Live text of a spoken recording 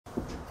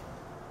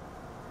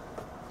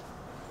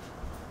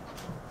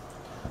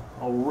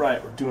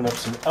Alright, we're doing up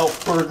some elk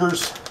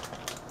burgers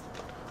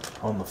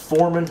on the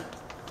Foreman,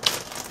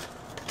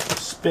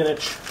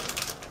 spinach,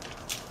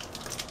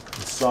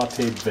 and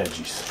sauteed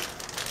veggies.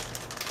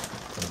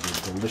 It's going to be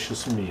a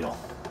delicious meal.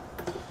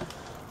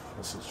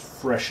 This is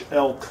fresh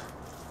elk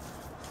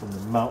from the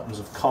mountains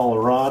of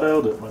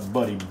Colorado that my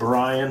buddy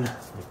Brian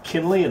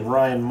McKinley and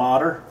Ryan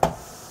Motter,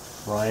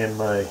 Ryan,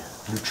 my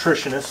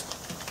nutritionist,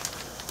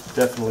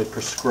 definitely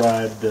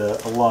prescribed a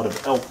lot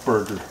of elk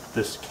burger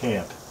this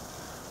camp.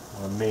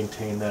 I want to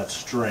maintain that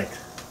strength.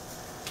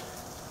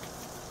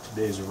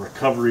 Today's a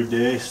recovery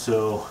day,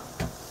 so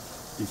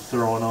be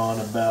throwing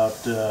on about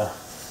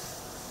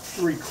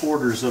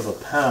 3/4 of a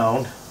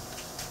pound,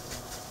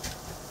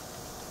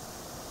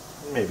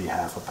 maybe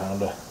half a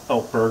pound of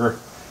elk burger.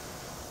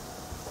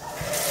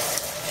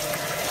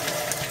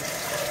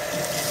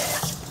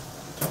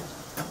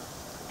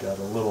 Got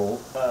a little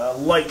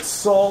light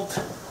salt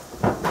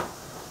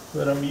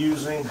that I'm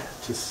using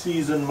to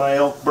season my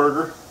elk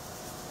burger.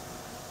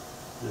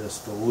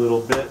 Just a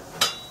little bit.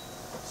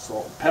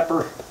 Salt and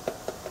pepper.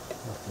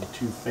 Nothing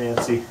too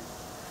fancy.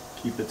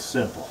 Keep it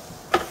simple.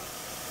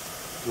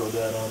 Throw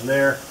that on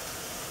there.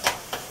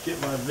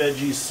 Get my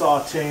veggies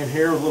sauteing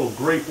here with a little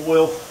grape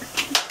oil,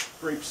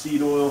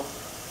 grapeseed oil.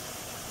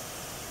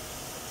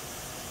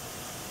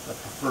 I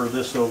prefer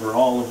this over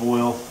olive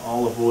oil.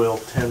 Olive oil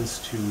tends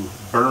to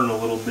burn a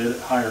little bit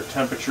at higher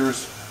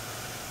temperatures,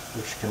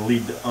 which can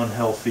lead to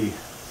unhealthy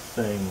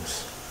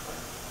things.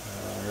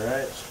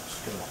 Alright, so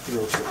just going to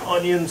throw some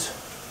onions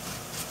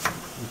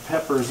and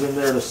peppers in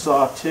there to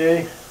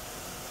saute.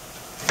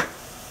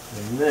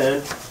 And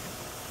then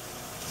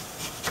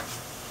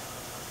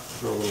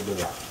throw a little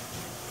bit of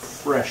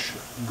fresh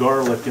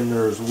garlic in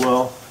there as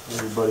well.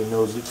 Everybody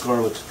knows that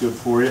garlic's good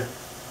for you.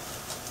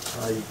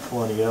 I eat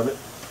plenty of it.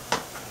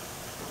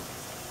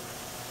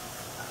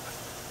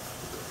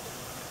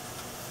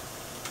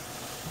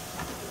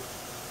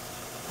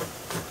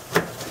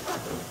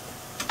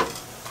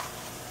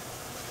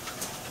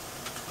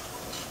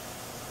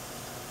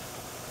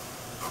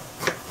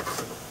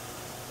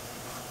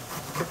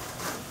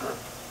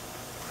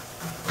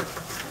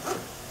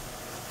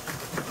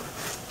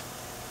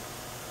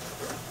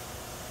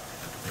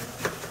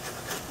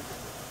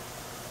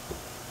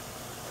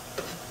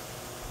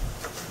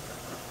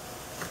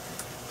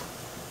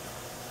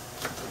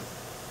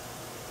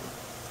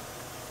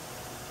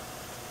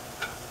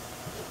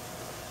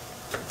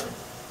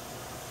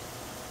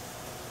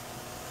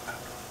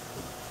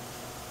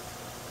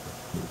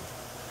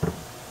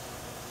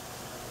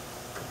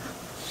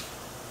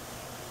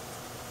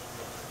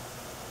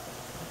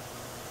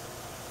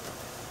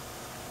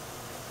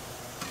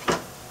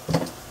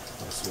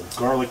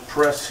 Garlic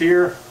press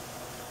here.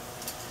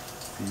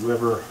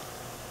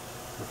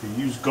 If you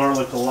use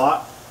garlic a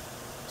lot,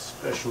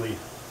 especially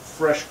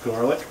fresh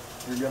garlic,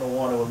 you're going to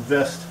want to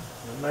invest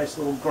in a nice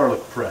little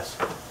garlic press.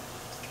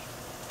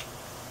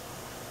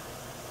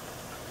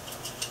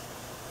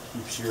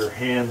 Keeps your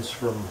hands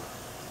from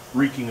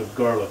reeking of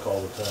garlic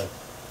all the time.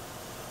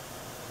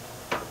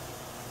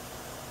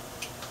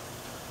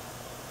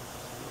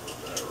 Throw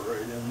that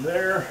right in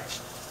there.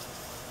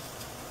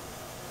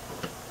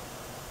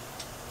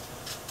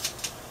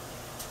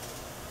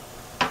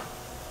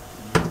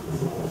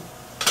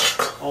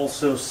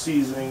 Also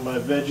seasoning my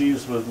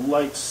veggies with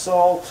light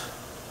salt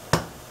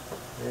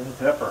and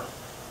pepper.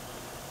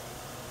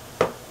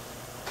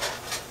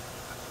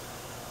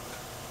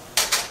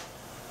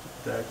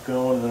 Get that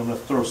going, and then I'm going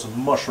to throw some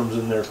mushrooms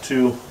in there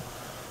too.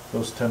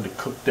 Those tend to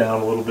cook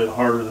down a little bit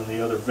harder than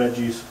the other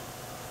veggies,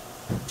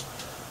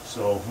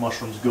 so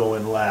mushrooms go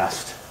in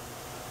last.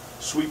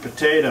 Sweet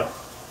potato.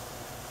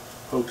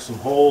 Poke some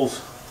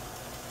holes.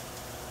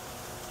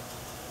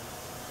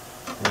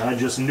 And I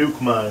just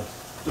nuke mine.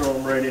 Throw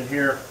them right in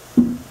here.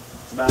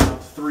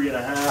 About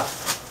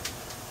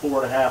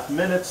 4.5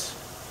 minutes.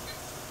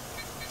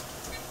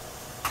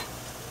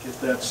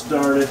 Get that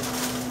started.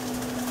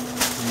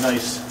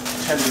 Nice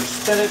tender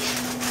spinach.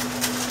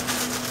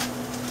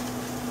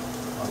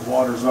 My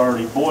water's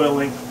already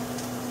boiling.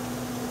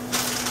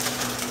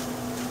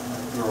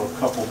 Throw a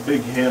couple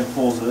big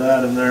handfuls of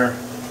that in there,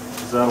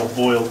 because that'll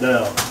boil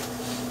down.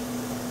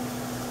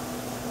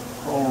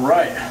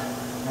 Alright,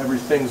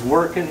 everything's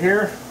working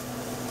here.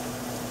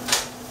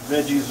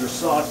 Veggies are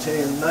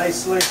sauteing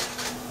nicely.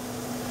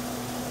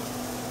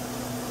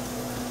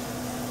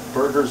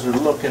 Burgers are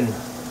looking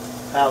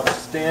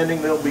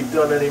outstanding. They'll be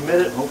done any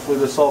minute. Hopefully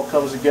this all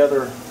comes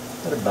together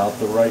at about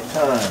the right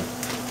time.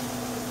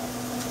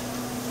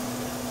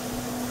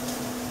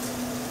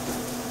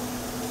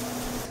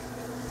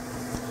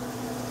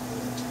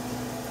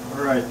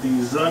 Alright,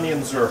 these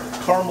onions are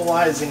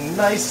caramelizing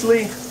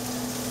nicely.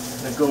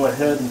 I'm going to go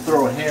ahead and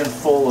throw a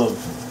handful of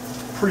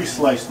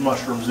pre-sliced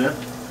mushrooms in.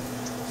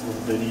 A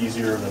little bit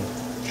easier than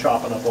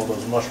chopping up all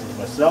those mushrooms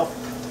myself.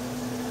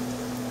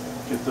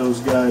 Get those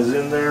guys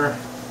in there.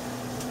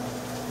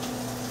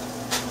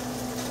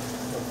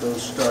 Let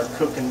those start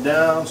cooking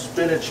down.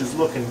 Spinach is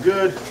looking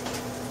good.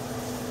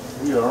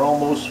 We are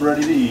almost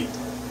ready to eat.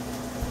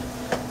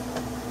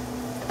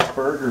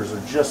 burgers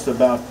are just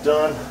about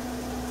done.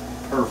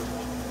 Perfect.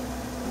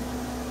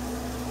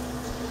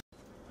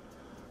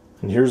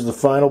 And here's the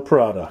final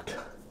product.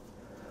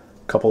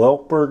 A couple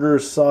elk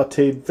burgers,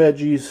 sauteed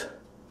veggies,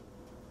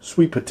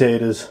 sweet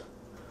potatoes,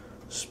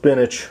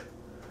 spinach,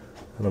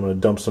 and I'm going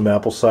to dump some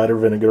apple cider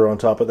vinegar on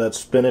top of that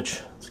spinach.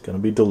 It's going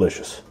to be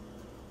delicious.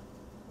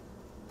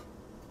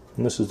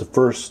 And this is the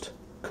first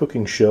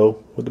cooking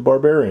show with the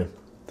Barbarian.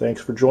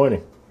 Thanks for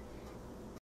joining.